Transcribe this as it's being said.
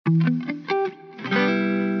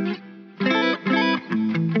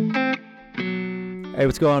Hey,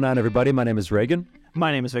 what's going on, everybody? My name is Reagan.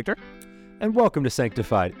 My name is Victor. And welcome to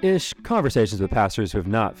Sanctified Ish, conversations with pastors who have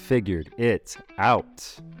not figured it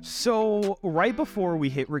out. So, right before we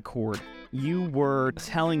hit record, you were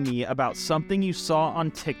telling me about something you saw on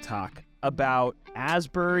TikTok about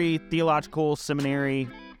Asbury Theological Seminary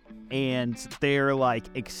and their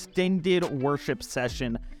extended worship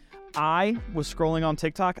session. I was scrolling on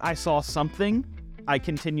TikTok. I saw something. I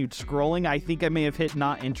continued scrolling. I think I may have hit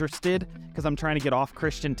not interested because I'm trying to get off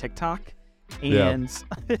Christian TikTok. And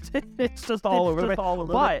it's just all over the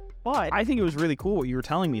place. But I think it was really cool what you were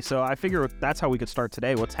telling me. So I figure that's how we could start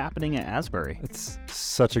today. What's happening at Asbury? It's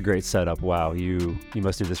such a great setup. Wow, you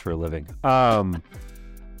must do this for a living.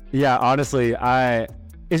 Yeah, honestly,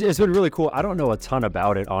 it's been really cool. I don't know a ton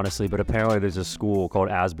about it, honestly, but apparently there's a school called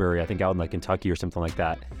Asbury, I think out in Kentucky or something like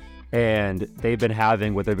that. And they've been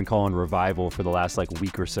having what they've been calling revival for the last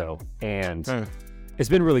week or so. And it's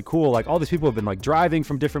been really cool. All these people have been driving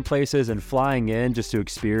from different places and flying in just to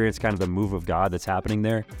experience kind of the move of God that's happening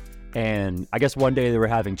there. And I guess one day they were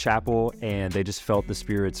having chapel and they just felt the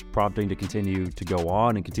Spirit's prompting to continue to go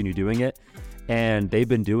on and continue doing it. And they've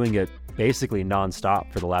been doing it basically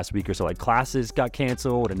nonstop for the last week or so. Classes got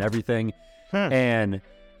canceled and everything. And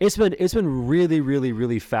it's been really, really,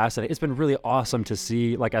 really fascinating. It's been really awesome to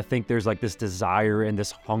see. I think there's this desire and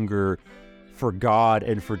this hunger for God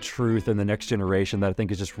and for truth in the next generation that I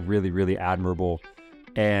think is just really, really admirable.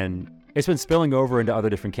 And it's been spilling over into other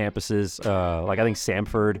different campuses. I think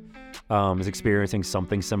Samford is experiencing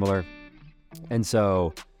something similar. And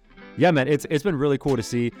so, yeah, man, it's been really cool to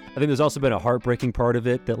see. I think there's also been a heartbreaking part of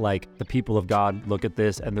it that the people of God look at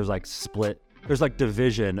this and there's split. There's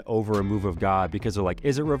division over a move of God because they're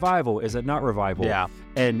is it revival? Is it not revival? Yeah.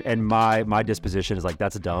 And my disposition is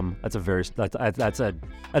that's dumb. That's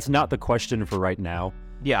not the question for right now.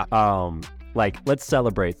 Yeah. Let's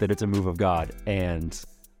celebrate that it's a move of God and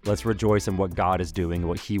let's rejoice in what God is doing and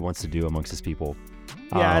what He wants to do amongst His people.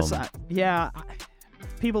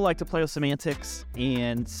 People like to play with semantics,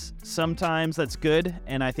 and sometimes that's good,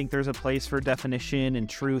 and I think there's a place for definition and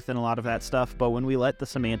truth and a lot of that stuff, but when we let the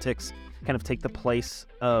semantics kind of take the place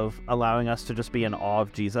of allowing us to just be in awe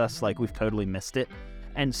of Jesus, we've totally missed it.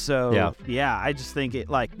 And so, I just think it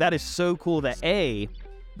that is so cool that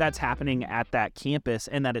that's happening at that campus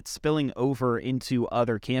and that it's spilling over into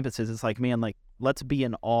other campuses. It's let's be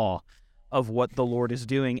in awe of what the Lord is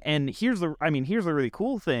doing. And here's the really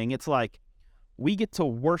cool thing. It's we get to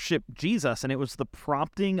worship Jesus, and it was the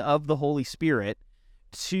prompting of the Holy Spirit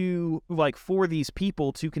to for these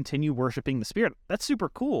people to continue worshiping the Spirit. That's super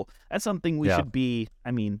cool. That's something we should be,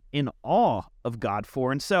 in awe of God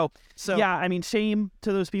for. And so shame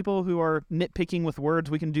to those people who are nitpicking with words.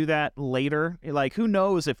 We can do that later. Who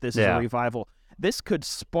knows if this is a revival? This could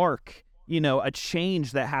spark, a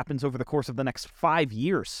change that happens over the course of the next 5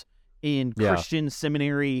 years in Christian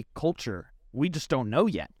seminary culture. We just don't know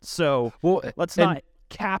yet. So let's not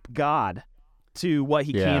cap God to what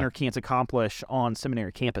He can or can't accomplish on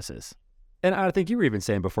seminary campuses. And I think you were even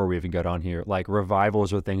saying before we even got on here,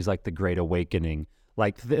 revivals or things like the Great Awakening,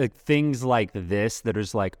 things like this that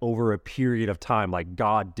is over a period of time,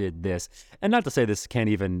 God did this. And not to say this can't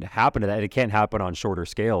even happen to that. It can't happen on shorter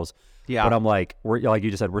scales. Yeah. But I'm we're like you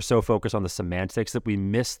just said, we're so focused on the semantics that we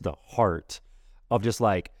miss the heart of just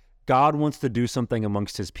God wants to do something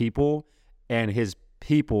amongst His people, and His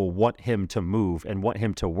people want Him to move and want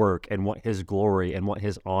Him to work and want His glory and want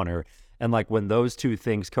His honor. And when those two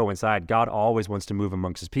things coincide, God always wants to move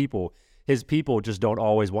amongst His people. His people just don't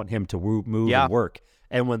always want Him to move and work.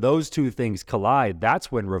 And when those two things collide,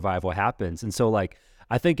 that's when revival happens. And so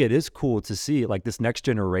I think it is cool to see this next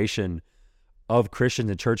generation of Christians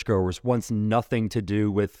and churchgoers wants nothing to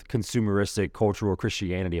do with consumeristic cultural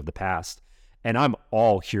Christianity of the past. And I'm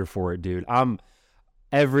all here for it, dude. I'm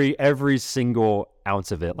every single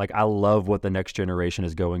ounce of it. I love what the next generation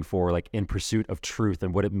is going for, in pursuit of truth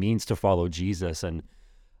and what it means to follow Jesus. And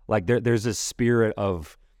there's this spirit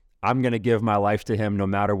of, I'm going to give my life to Him no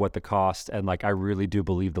matter what the cost. And I really do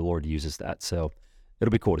believe the Lord uses that. So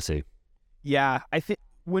it'll be cool to see. Yeah. I think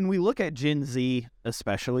when we look at Gen Z,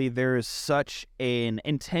 especially, there is such an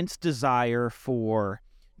intense desire for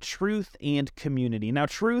truth and community. Now,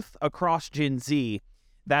 truth across Gen Z,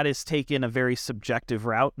 that is taken a very subjective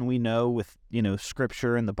route, and we know with,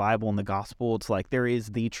 Scripture and the Bible and the Gospel, it's there is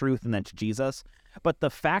the truth, and that's Jesus. But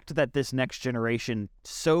the fact that this next generation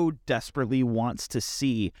so desperately wants to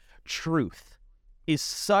see truth is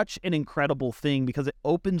such an incredible thing because it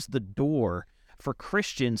opens the door for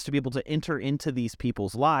Christians to be able to enter into these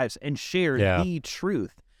people's lives and share the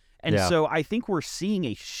truth. And Yeah. so I think we're seeing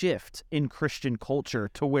a shift in Christian culture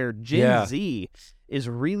to where Gen Z is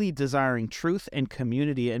really desiring truth and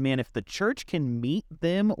community. And man, if the church can meet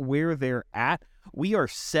them where they're at, we are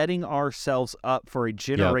setting ourselves up for a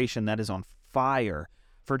generation that is on fire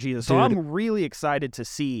for Jesus. So Dude, I'm really excited to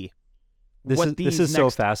see this is so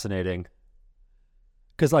fascinating.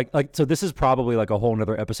 Because so this is probably like a whole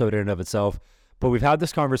nother episode in and of itself, but we've had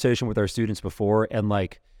this conversation with our students before, and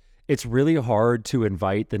like it's really hard to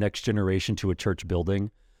invite the next generation to a church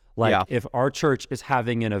building. Like if our church is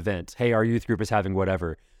having an event, hey, our youth group is having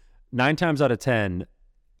whatever, 9 times out of 10,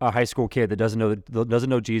 a high school kid that doesn't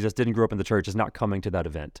know Jesus, didn't grow up in the church, is not coming to that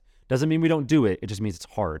event. Doesn't mean we don't do it. It just means it's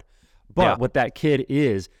hard. But what that kid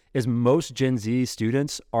is most Gen Z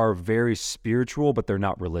students are very spiritual, but they're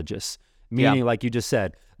not religious. Meaning, like you just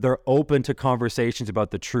said, they're open to conversations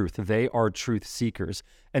about the truth. They are truth seekers.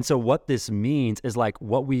 And so what this means is like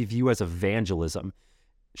what we view as evangelism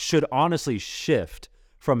should honestly shift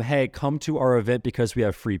from, hey, come to our event because we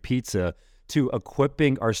have free pizza, to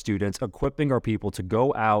equipping our students, equipping our people to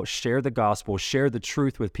go out, share the gospel, share the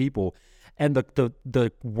truth with people. And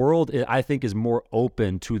the world, I think, is more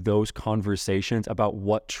open to those conversations about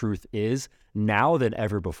what truth is now than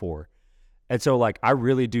ever before. And so, like, I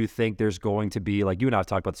really do think there's going to be, like you and I have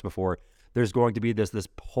talked about this before, there's going to be this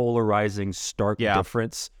polarizing, stark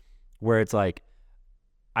difference where it's like,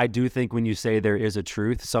 I do think when you say there is a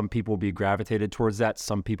truth, some people will be gravitated towards that,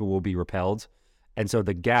 some people will be repelled. And so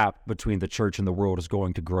the gap between the church and the world is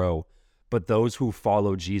going to grow. But those who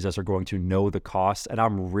follow Jesus are going to know the cost. And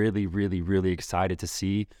I'm really, really, really excited to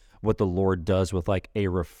see what the Lord does with like a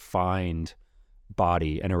refined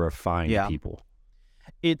body and a refined people.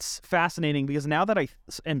 It's fascinating because now that I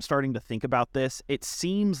am starting to think about this, it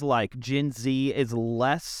seems like Gen Z is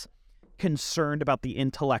less concerned about the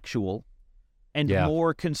intellectual and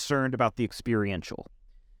more concerned about the experiential.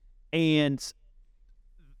 And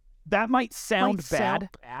that might sound bad,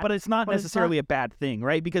 but it's not necessarily a bad thing,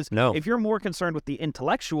 right? Because if you're more concerned with the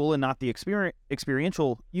intellectual and not the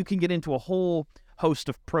experiential, you can get into a whole host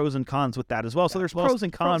of pros and cons with that as well. So there's pros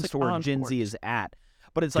and cons to where Gen Z is at.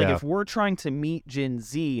 But it's like if we're trying to meet Gen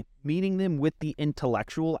Z, meeting them with the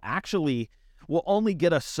intellectual actually will only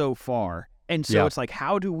get us so far. And so it's like,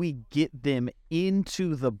 how do we get them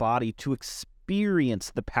into the body to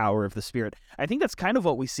experience the power of the Spirit? I think that's kind of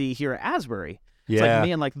what we see here at Asbury. It's like,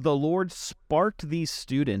 man, like the Lord sparked these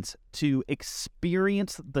students to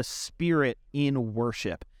experience the Spirit in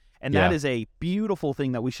worship. And that is a beautiful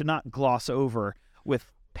thing that we should not gloss over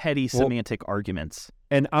with petty semantic arguments.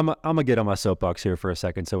 And I'm gonna get on my soapbox here for a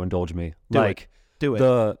second, so indulge me. Do it.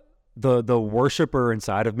 The worshiper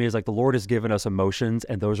inside of me is like, the Lord has given us emotions,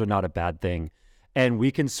 and those are not a bad thing. And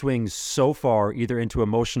we can swing so far either into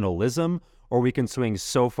emotionalism, or we can swing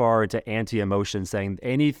so far into anti-emotion, saying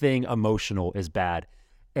anything emotional is bad.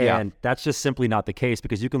 And that's just simply not the case,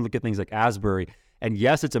 because you can look at things like Asbury, and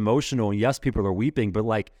yes, it's emotional, and yes, people are weeping, but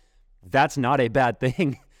like, that's not a bad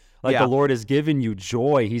thing. Like the Lord has given you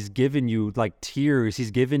joy. He's given you like tears.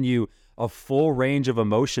 He's given you a full range of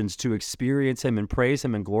emotions to experience Him and praise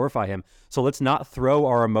Him and glorify Him. So let's not throw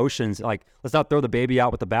our emotions, like let's not throw the baby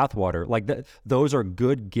out with the bathwater. Like those are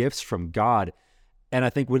good gifts from God. And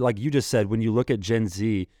I think like you just said, when you look at Gen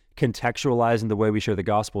Z, contextualizing the way we share the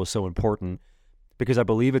gospel is so important, because I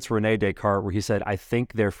believe it's Rene Descartes where he said, I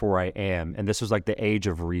think, therefore I am. And this was like the age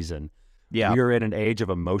of reason. We are in an age of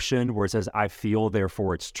emotion where it says, I feel,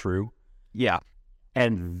 therefore it's true.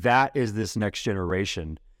 And that is this next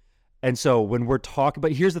generation. And so when we're talking,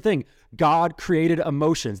 but here's the thing, God created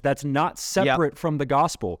emotions. That's not separate from the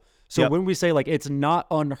gospel. So when we say like, it's not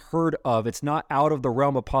unheard of, it's not out of the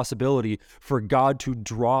realm of possibility for God to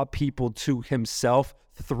draw people to Himself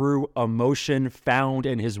through emotion found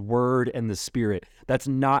in His word and the Spirit. That's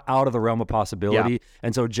not out of the realm of possibility.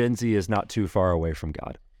 And so Gen Z is not too far away from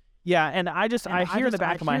God. And I hear in the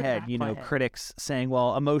back of my head, critics saying,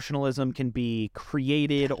 well, emotionalism can be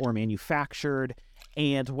created or manufactured.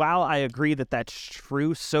 And while I agree that that's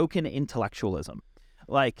true, so can intellectualism.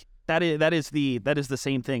 Like that is the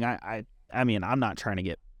same thing. I mean, I'm not trying to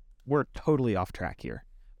get, we're totally off track here,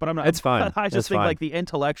 but I'm not. It's fine. I just think like the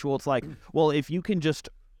intellectual, it's like, well, if you can just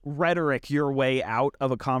rhetoric your way out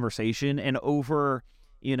of a conversation and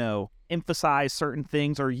emphasize certain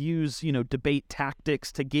things or use, debate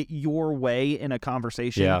tactics to get your way in a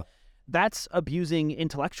conversation, that's abusing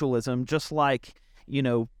intellectualism, just like,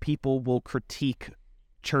 people will critique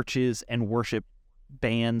churches and worship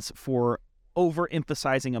bands for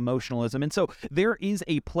overemphasizing emotionalism. And so there is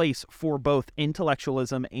a place for both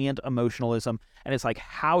intellectualism and emotionalism. And it's like,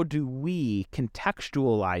 how do we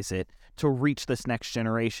contextualize it to reach this next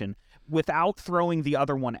generation? without throwing the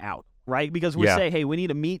other one out, right? Because we say, hey, we need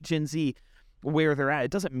to meet Gen Z where they're at.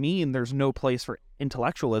 It doesn't mean there's no place for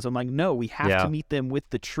intellectualism. Like, no, we have to meet them with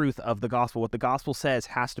the truth of the gospel. What the gospel says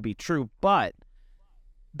has to be true. But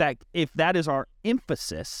that if that is our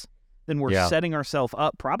emphasis, then we're setting ourselves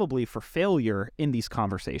up probably for failure in these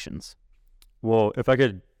conversations. Well, if I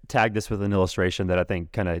could tag this with an illustration that I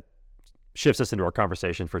think kind of shifts us into our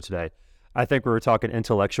conversation for today. I think we were talking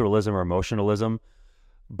intellectualism or emotionalism.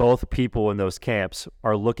 Both people in those camps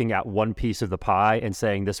are looking at one piece of the pie and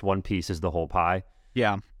saying this one piece is the whole pie.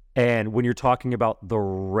 Yeah. And when you're talking about the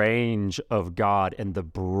range of God and the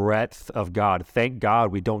breadth of God, thank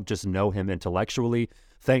God we don't just know him intellectually.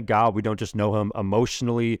 Thank God we don't just know him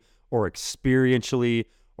emotionally or experientially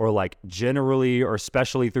or like generally or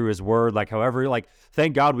especially through his word. Like however, like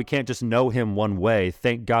thank God we can't just know him one way.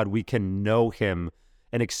 Thank God we can know him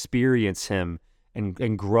and experience him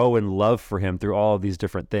and grow in love for him through all of these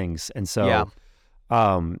different things. And so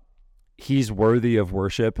he's worthy of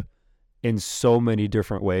worship in so many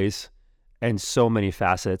different ways and so many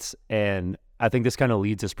facets. And I think this kind of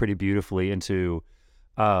leads us pretty beautifully into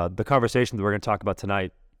the conversation that we're going to talk about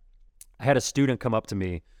tonight. I had a student come up to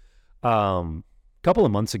me a couple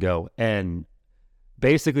of months ago and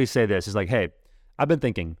basically say this. He's like, hey, I've been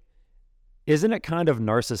thinking, isn't it kind of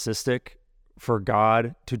narcissistic for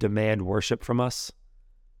God to demand worship from us?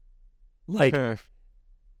 Like,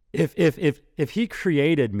 if he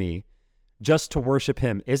created me just to worship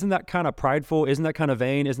him, isn't that kind of prideful? Isn't that kind of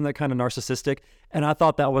vain? Isn't that kind of narcissistic? And I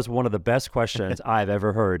thought that was one of the best questions I've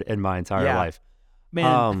ever heard in my entire life.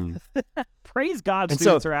 Man, praise God,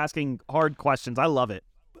 students are asking hard questions. I love it.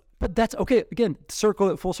 But that's, okay, again, circle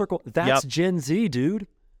it full circle. That's Gen Z, dude.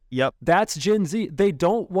 Yep. That's Gen Z. They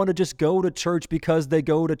don't want to just go to church because they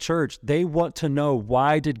go to church. They want to know,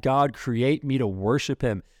 why did God create me to worship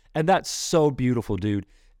him? And that's so beautiful, dude.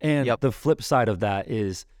 And the flip side of that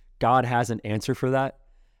is God has an answer for that.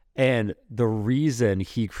 And the reason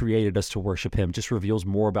he created us to worship him just reveals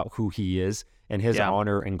more about who he is and his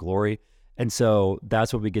honor and glory. And so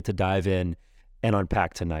that's what we get to dive in and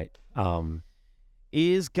unpack tonight.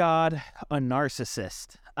 Is God a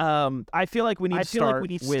narcissist? I feel like we need to start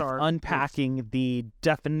with unpacking the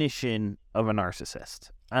definition of a narcissist,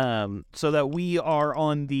 so that we are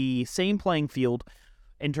on the same playing field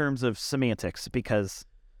in terms of semantics, because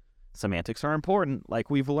semantics are important, like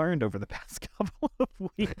we've learned over the past couple of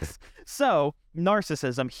weeks. So,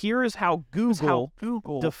 narcissism. Here is how Google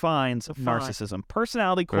defines narcissism.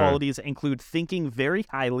 Personality qualities include thinking very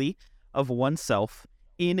highly of oneself,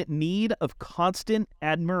 in need of constant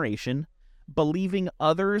admiration, believing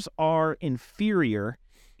others are inferior,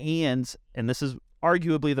 and this is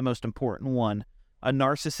arguably the most important one, a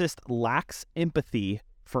narcissist lacks empathy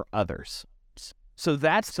for others. So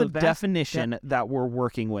that's the definition that we're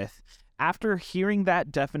working with. After hearing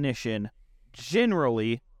that definition,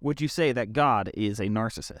 generally, would you say that God is a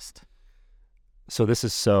narcissist? So this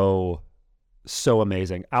is so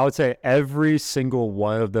amazing. I would say every single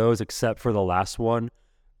one of those, except for the last one,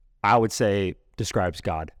 I would say describes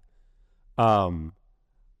God.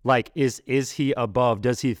 Like, is he above?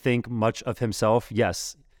 Does he think much of himself?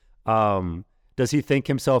 Yes. Does he think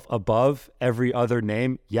himself above every other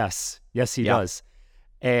name? Yes. Yes, he does.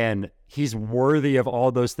 And he's worthy of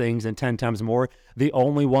all those things and 10 times more. The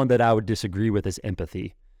only one that I would disagree with is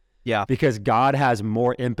empathy. Yeah. Because God has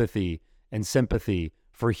more empathy and sympathy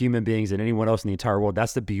for human beings than anyone else in the entire world.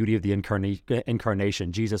 That's the beauty of the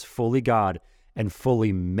incarnation. Jesus, fully God and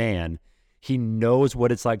fully man. He knows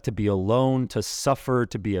what it's like to be alone, to suffer,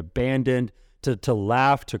 to be abandoned, to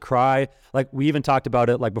laugh, to cry. Like, we even talked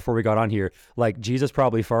about it, like, before we got on here. Like, Jesus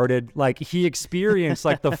probably farted. Like, he experienced,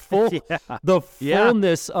 like, the full, the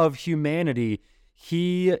fullness of humanity.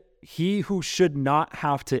 He who should not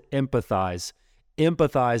have to empathized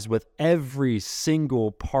with every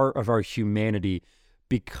single part of our humanity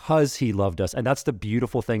because he loved us. And that's the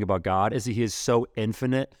beautiful thing about God, is he is so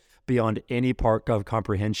infinite beyond any part of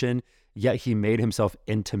comprehension, yet he made himself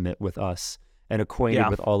intimate with us and acquainted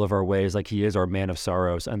with all of our ways, like he is our man of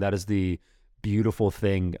sorrows. And that is the beautiful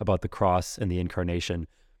thing about the cross and the incarnation.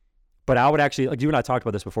 But I would actually, like you and I talked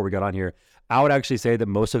about this before we got on here, I would actually say that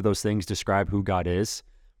most of those things describe who God is,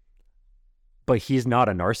 but he's not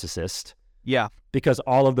a narcissist. Yeah. Because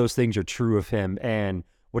all of those things are true of him. And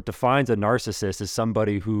what defines a narcissist is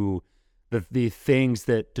somebody who the things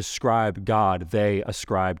that describe God, they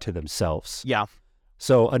ascribe to themselves. Yeah.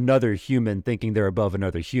 So another human thinking they're above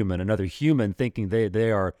another human thinking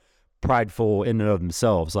they are prideful in and of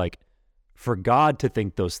themselves. Like, for God to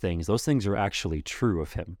think those things are actually true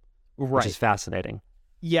of him, which is fascinating.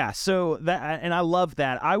 Yeah. So that, and I love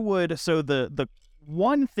that. I would, so the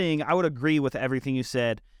one thing, I would agree with everything you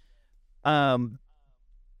said.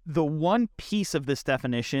 The one piece of this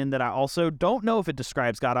definition that I also don't know if it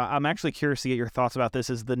describes God, I'm actually curious to get your thoughts about this,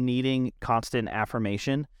 is the needing constant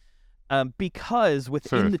affirmation. Because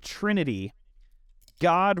within the Trinity,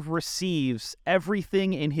 God receives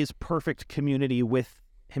everything in his perfect community with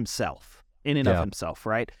himself, in and of himself,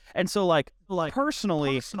 right? And so like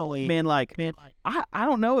personally, man, I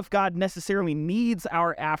don't know if God necessarily needs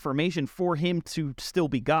our affirmation for him to still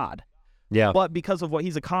be God. Yeah. But because of what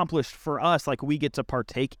he's accomplished for us, like we get to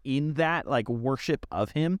partake in that, like worship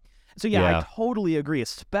of him. So I totally agree,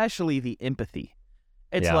 especially the empathy.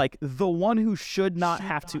 It's like the one who should not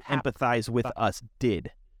have to empathize with us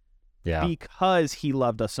did. Yeah. Because he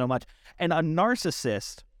loved us so much. And a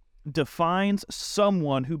narcissist defines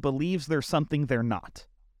someone who believes there's something they're not.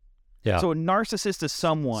 Yeah. So a narcissist is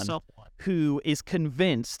someone who is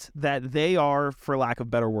convinced that they are, for lack of a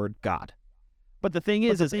better word, God. But the thing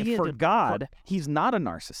is for God, he's not a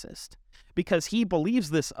narcissist because he believes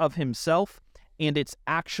this of himself and it's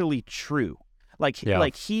actually true. Like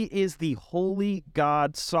he is the holy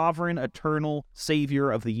God, sovereign, eternal savior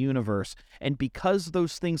of the universe. And because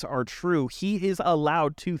those things are true, he is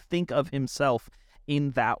allowed to think of himself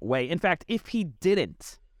in that way. In fact, if he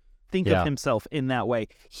didn't think of himself in that way,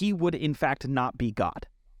 he would in fact not be God.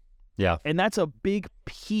 Yeah. And that's a big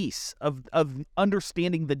piece of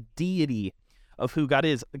understanding the deity of who God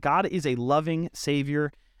is. God is a loving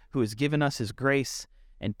savior who has given us his grace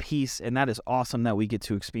and peace, and that is awesome that we get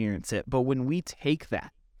to experience it. But when we take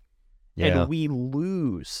that and we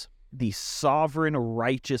lose the sovereign,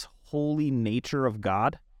 righteous, holy nature of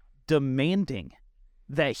God, demanding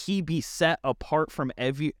that he be set apart from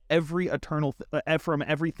every eternal from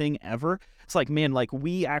everything ever, it's like, man, like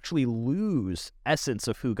we actually lose essence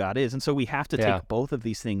of who God is. And so we have to take both of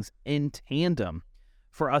these things in tandem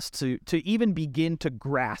for us to even begin to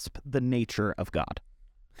grasp the nature of God.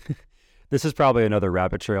 This is probably another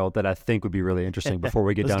rabbit trail that I think would be really interesting before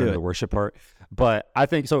we get down into the worship part. But I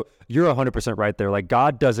think, so you're 100% right there. Like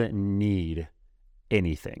God doesn't need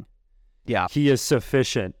anything. Yeah. He is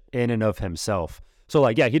sufficient in and of himself. So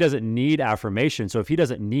like, he doesn't need affirmation. So if he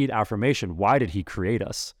doesn't need affirmation, why did he create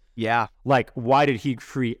us? Yeah. Like, why did he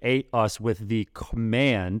create us with the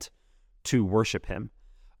command to worship him?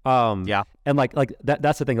 And like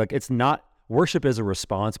that's the thing. Like, it's not, worship is a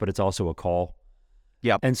response, but it's also a call.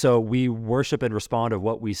 Yeah. And so we worship and respond of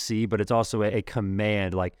what we see, but it's also a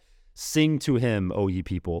command, like sing to him, O ye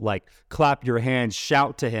people, like clap your hands,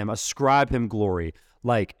 shout to him, ascribe him glory.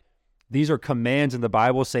 Like these are commands in the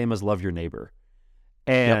Bible, same as love your neighbor.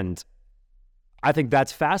 And I think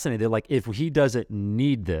that's fascinating. Like if he doesn't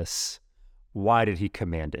need this, why did he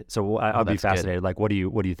command it? So I'll be fascinated. Good. Like, what do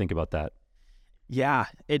you think about that? Yeah,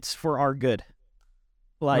 it's for our good.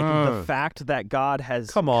 Like the fact that God has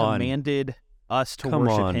commanded us to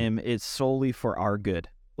worship him is solely for our good.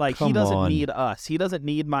 Like he doesn't need us. He doesn't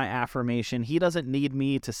need my affirmation. He doesn't need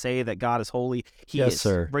me to say that God is holy. He is,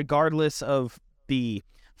 regardless of the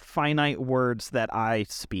finite words that I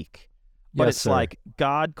speak. But it's like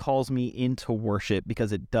God calls me into worship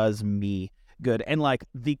because it does me good. And like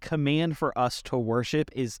the command for us to worship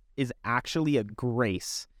is actually a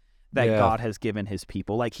grace that God has given his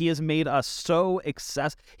people. Like he has made us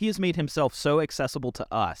he has made himself so accessible to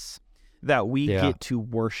us that we get to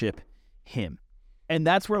worship him. And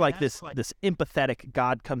that's where like this empathetic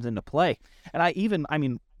God comes into play. And I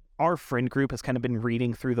mean, our friend group has kind of been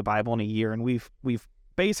reading through the Bible in a year, and we've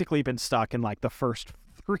basically been stuck in like the first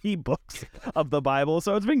 3 books of the Bible.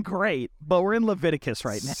 So it's been great, but we're in Leviticus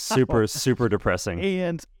right now. Super depressing.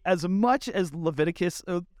 And as much as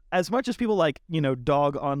people like,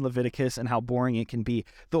 dog on Leviticus and how boring it can be,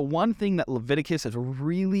 the one thing that Leviticus has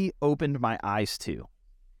really opened my eyes to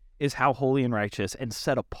is how holy and righteous and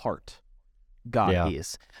set apart God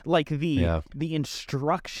is. Like the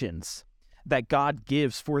instructions that God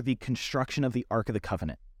gives for the construction of the Ark of the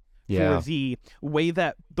Covenant. For the way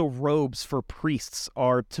that the robes for priests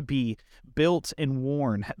are to be built and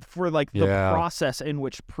worn, for like the process in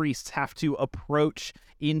which priests have to approach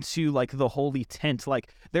into like the holy tent.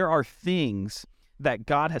 Like there are things that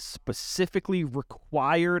God has specifically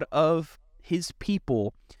required of his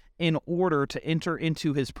people in order to enter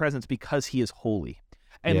into his presence because he is holy.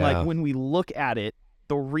 And like when we look at it,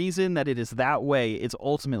 the reason that it is that way is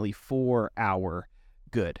ultimately for our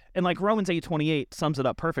good. And like Romans 8:28 sums it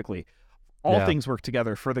up perfectly. All things work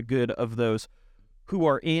together for the good of those who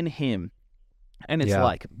are in him. And it's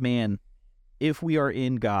like, man, if we are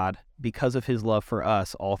in God, because of his love for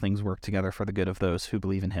us, all things work together for the good of those who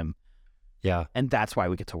believe in him. Yeah. And that's why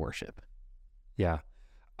we get to worship. Yeah.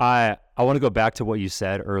 I want to go back to what you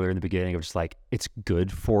said earlier in the beginning of just like, it's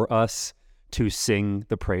good for us to sing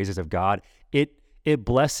the praises of God. It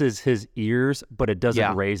blesses his ears, but it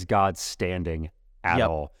doesn't raise God's standing at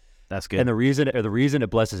all. That's good. And the reason it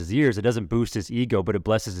blesses his ears, it doesn't boost his ego, but it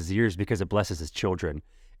blesses his ears because it blesses his children.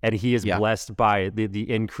 And he is blessed by the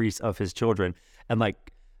increase of his children. And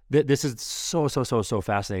like, this is so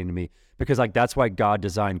fascinating to me, because like, that's why God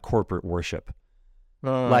designed corporate worship.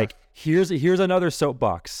 Like, here's another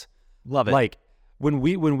soapbox. Love it. Like, when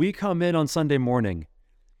we come in on Sunday morning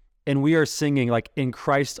and we are singing like, in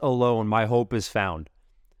Christ alone my hope is found,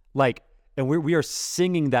 like, and we are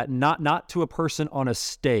singing that not to a person on a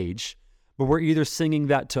stage, but we're either singing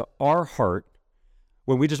that to our heart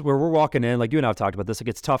where we're walking in, like you and I have talked about this. Like,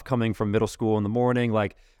 it's tough coming from middle school in the morning.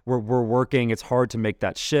 Like, we're working. It's hard to make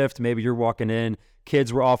that shift. Maybe you're walking in,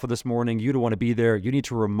 kids were off for this morning. You don't want to be there. You need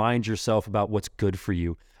to remind yourself about what's good for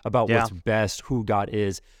you, about what's best, who God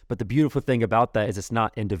is. But the beautiful thing about that is it's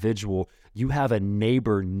not individual. You have a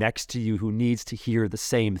neighbor next to you who needs to hear the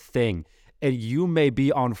same thing. And you may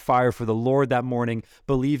be on fire for the Lord that morning,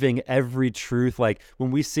 believing every truth. Like, when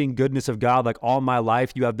we sing goodness of God, like, all my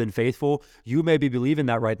life you have been faithful, you may be believing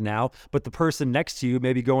that right now, but the person next to you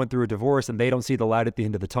may be going through a divorce and they don't see the light at the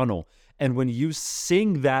end of the tunnel. And when you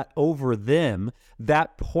sing that over them,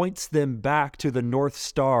 that points them back to the North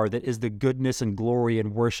Star that is the goodness and glory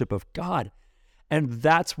and worship of God. And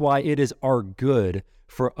that's why it is our good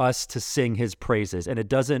for us to sing his praises.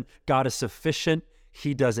 And God is sufficient.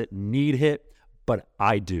 He doesn't need it, but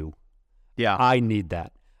I do. Yeah. I need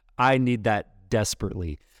that. I need that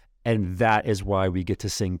desperately. And that is why we get to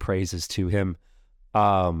sing praises to him.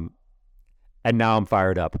 And now I'm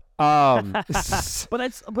fired up. But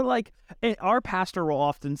like, our pastor will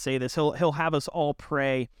often say this. He'll have us all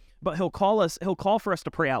pray, but he'll call for us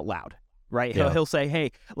to pray out loud. Right? He'll say,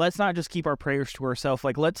 hey, let's not just keep our prayers to ourselves.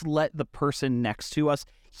 Like, let's let the person next to us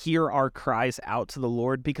hear our cries out to the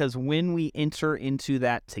Lord, because when we enter into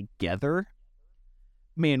that together,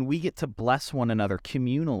 man, we get to bless one another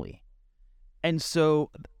communally. And so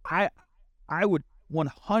I would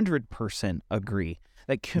 100% agree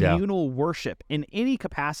that communal worship in any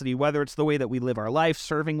capacity, whether it's the way that we live our life,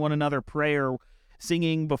 serving one another, prayer,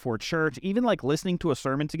 singing before church, even like listening to a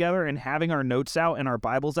sermon together and having our notes out and our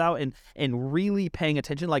Bibles out and really paying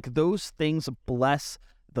attention, like, those things bless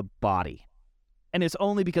the body. And it's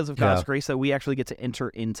only because of God's grace that we actually get to enter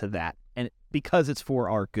into that, and because it's for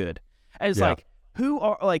our good. And it's like, who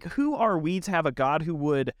are we to have a God who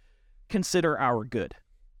would consider our good?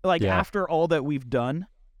 Like, after all that we've done,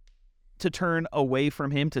 to turn away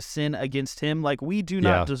from him, to sin against him, like, we do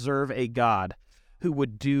not deserve a God who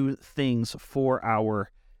would do things for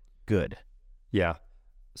our good. Yeah.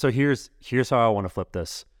 So here's how I want to flip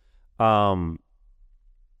this.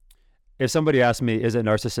 If somebody asked me, is it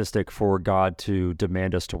narcissistic for God to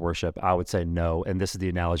demand us to worship? I would say no. And this is the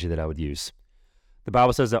analogy that I would use. The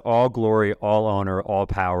Bible says that all glory, all honor, all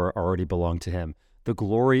power already belong to him. The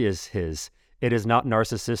glory is his. It is not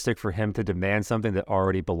narcissistic for him to demand something that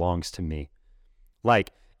already belongs to me.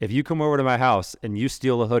 Like, if you come over to my house and you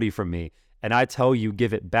steal a hoodie from me and I tell you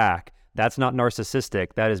give it back, that's not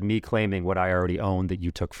narcissistic. That is me claiming what I already own that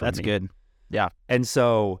you took from me. That's good. Yeah. And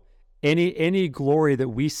so any glory that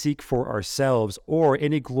we seek for ourselves, or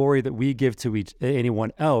any glory that we give to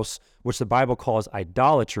anyone else, which the Bible calls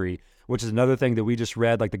idolatry, which is another thing that we just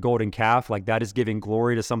read, like the golden calf, like that is giving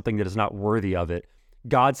glory to something that is not worthy of it.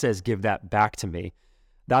 God says, give that back to me.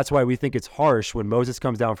 That's why we think it's harsh when Moses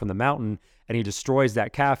comes down from the mountain and he destroys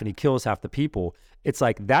that calf and he kills half the people. It's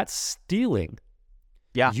like, that's stealing.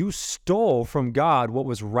 Yeah. You stole from God what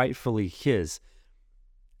was rightfully his.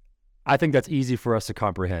 I think that's easy for us to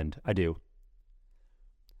comprehend. I do.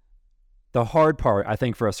 The hard part, I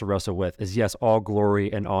think, for us to wrestle with is, yes, all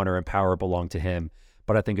glory and honor and power belong to him.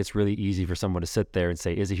 But I think it's really easy for someone to sit there and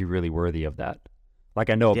say, is he really worthy of that? Like,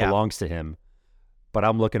 I know it belongs to him, but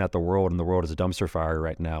I'm looking at the world, and the world is a dumpster fire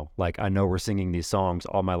right now. Like, I know we're singing these songs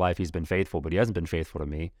all my life. He's been faithful, but he hasn't been faithful to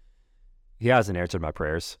me. He hasn't answered my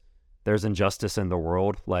prayers. There's injustice in the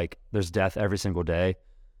world. Like, there's death every single day.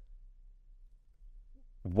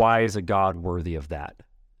 Why is a God worthy of that?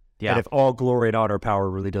 Yeah. And if all glory and honor, power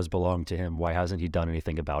really does belong to him, why hasn't he done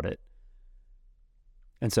anything about it?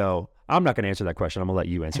 And so I'm not going to answer that question. I'm going to let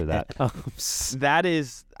you answer that. That's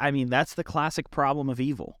the classic problem of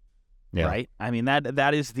evil, right? I mean,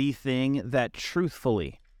 that is the thing that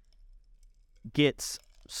truthfully gets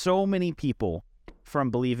so many people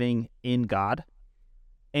from believing in God.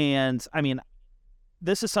 And I mean,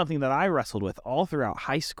 this is something that I wrestled with all throughout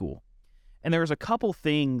high school. And there's a couple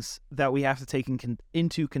things that we have to take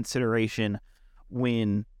into consideration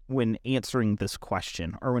when when answering this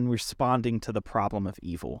question or when responding to the problem of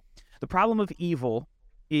evil. The problem of evil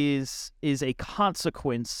is a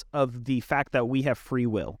consequence of the fact that we have free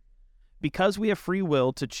will. Because we have free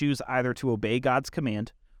will to choose either to obey God's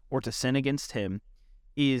command or to sin against him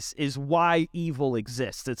is why evil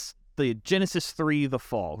exists. It's the Genesis 3, the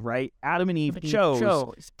fall, right? Adam and Eve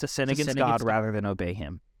chose to sin against God rather than obey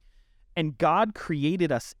him. And God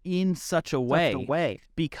created us in such a way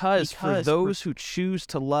because for those who choose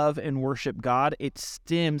to love and worship God, it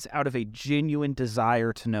stems out of a genuine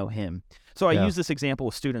desire to know him. So I use this example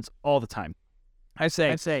with students all the time. I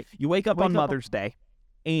say you wake up on Mother's Day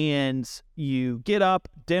and you get up,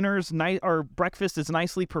 dinner's nice or breakfast is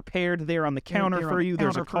nicely prepared there on the counter for you.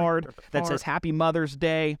 There's a card that says Happy Mother's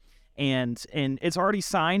Day. And it's already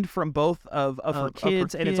signed from both of her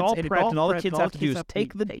kids, and it's all prepped, and all the kids have to do is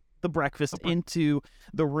take the breakfast into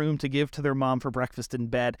the room to give to their mom for breakfast in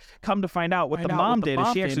bed. Come to find out, what the mom did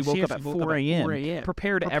is she actually woke up at 4 a.m.,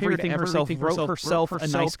 prepared everything herself, wrote herself a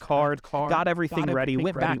nice card, got everything ready,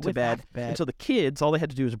 went back to bed. And so the kids, all they had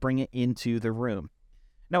to do was bring it into the room.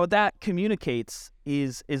 Now, what that communicates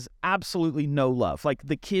is absolutely no love. Like,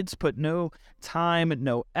 the kids put no time,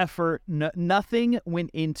 no effort, nothing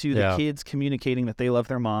went into the kids communicating that they love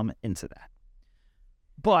their mom into that.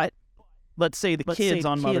 But let's say the kids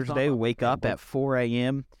on Mother's Day wake up at 4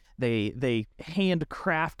 a.m., They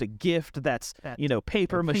handcraft a gift that's,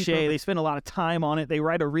 paper mache. They spend a lot of time on it. They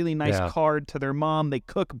write a really nice card to their mom. They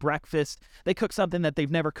cook breakfast. They cook something that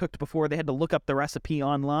they've never cooked before. They had to look up the recipe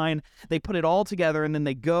online. They put it all together, and then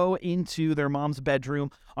they go into their mom's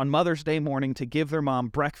bedroom on Mother's Day morning to give their mom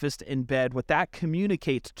breakfast in bed. What that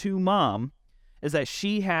communicates to mom is that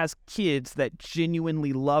she has kids that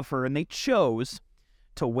genuinely love her, and they chose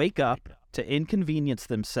to wake up, to inconvenience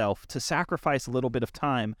themselves, to sacrifice a little bit of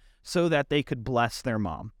time so that they could bless their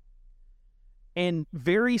mom. And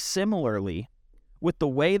very similarly, with the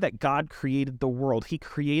way that God created the world, he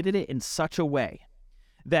created it in such a way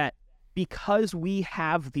that because we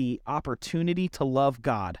have the opportunity to love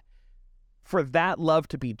God, for that love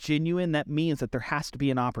to be genuine, that means that there has to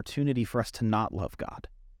be an opportunity for us to not love God.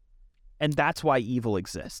 And that's why evil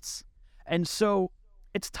exists. And so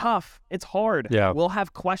it's tough. It's hard. Yeah. We'll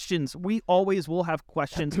have questions. We always will have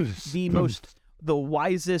questions. The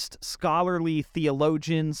wisest scholarly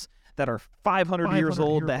theologians that are 500 years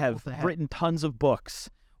old that have written tons of books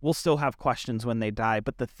will still have questions when they die.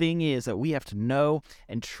 But the thing is that we have to know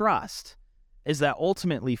and trust is that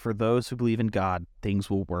ultimately for those who believe in God, things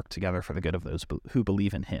will work together for the good of those who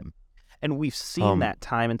believe in him. And we've seen that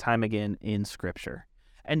time and time again in Scripture.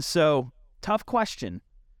 And so, tough question,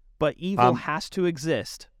 but evil has to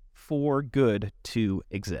exist for good to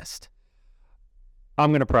exist.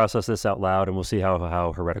 I'm going to process this out loud, and we'll see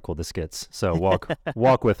how heretical this gets. So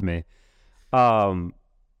walk with me. The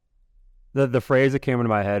phrase that came into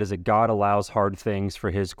my head is that God allows hard things for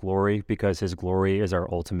his glory because his glory is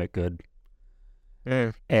our ultimate good.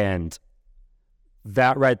 And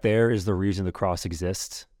that right there is the reason the cross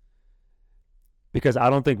exists. Because I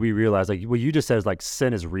don't think we realize, like what you just said is like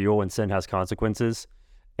sin is real and sin has consequences.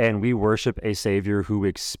 And we worship a Savior who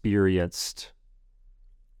experienced,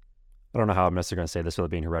 I don't know how I'm necessarily going to say this without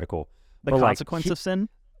being heretical. The consequence of sin?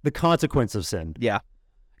 The consequence of sin. Yeah.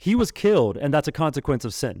 He was killed, and that's a consequence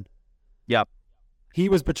of sin. Yep. He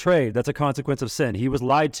was betrayed. That's a consequence of sin. He was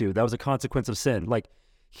lied to. That was a consequence of sin. Like,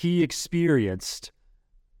 he experienced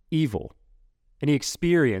evil, and he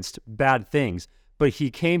experienced bad things, but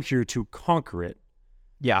he came here to conquer it.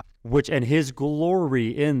 Yeah. And his glory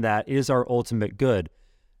in that is our ultimate good.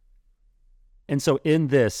 And so in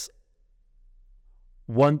this,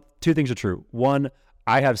 two things are true. One,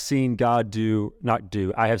 I have seen God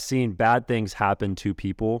I have seen bad things happen to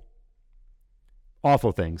people,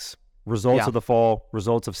 awful things, results of the fall,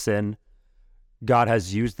 results of sin. God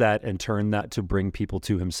has used that and turned that to bring people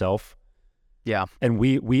to himself. Yeah. And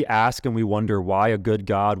we ask and we wonder why a good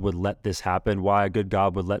God would let this happen, why a good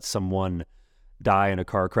God would let someone die in a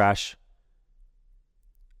car crash.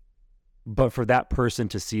 But for that person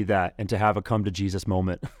to see that and to have a come to Jesus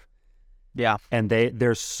moment, and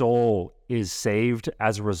their soul is saved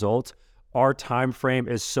as a result, our time frame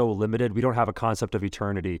is so limited. We don't have a concept of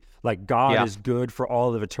eternity. Like, God is good for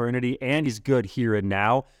all of eternity, and he's good here and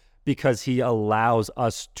now because he allows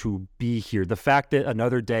us to be here. The fact that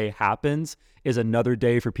another day happens is another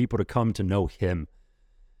day for people to come to know him.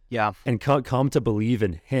 Yeah. And come to believe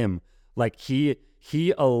in him. Like, he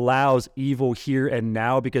allows evil here and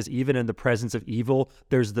now because even in the presence of evil,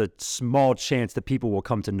 there's the small chance that people will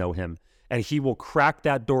come to know him. And he will crack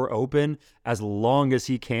that door open as long as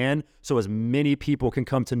he can so as many people can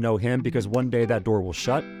come to know him, because one day that door will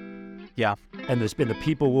shut Yeah. And the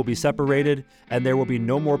people will be separated, and there will be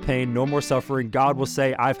no more pain, no more suffering. God will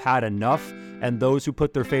say, I've had enough. And those who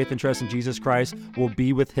put their faith and trust in Jesus Christ will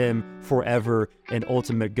be with him forever in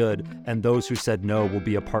ultimate good. And those who said no will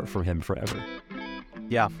be apart from him forever.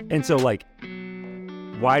 Yeah. And so, like,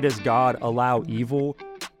 why does God allow evil?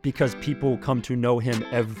 Because people come to know him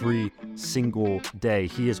every single day.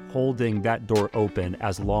 He is holding that door open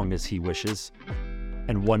as long as he wishes.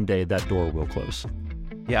 And one day that door will close.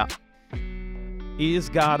 Yeah. Is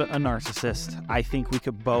God a narcissist? I think we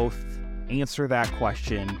could both answer that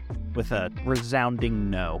question with a resounding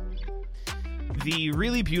no. The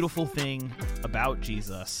really beautiful thing about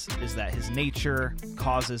Jesus is that his nature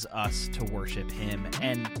causes us to worship him,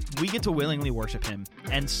 and we get to willingly worship him.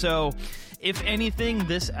 And so, if anything,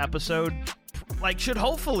 this episode should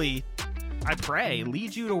hopefully, I pray,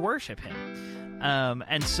 lead you to worship him.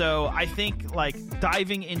 And so I think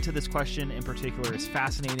diving into this question in particular is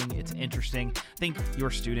fascinating. It's interesting. I think your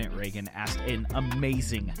student Reagan asked an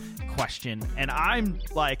amazing question, and I'm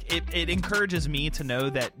it encourages me to know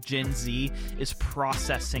that Gen Z is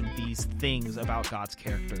processing these things about God's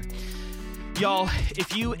character. Y'all,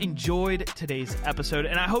 if you enjoyed today's episode,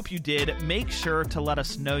 and I hope you did, make sure to let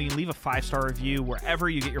us know. You can leave a 5-star review wherever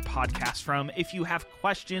you get your podcast from. If you have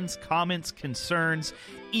questions, comments, concerns,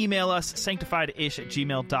 email us,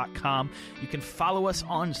 sanctifiedish@gmail.com. You can follow us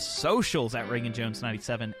on socials at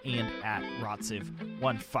ReaganJones97 and at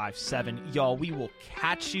Rotsiv157. Y'all, we will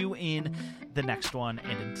catch you in the next one.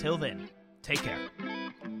 And until then, take care,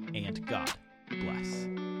 and God bless.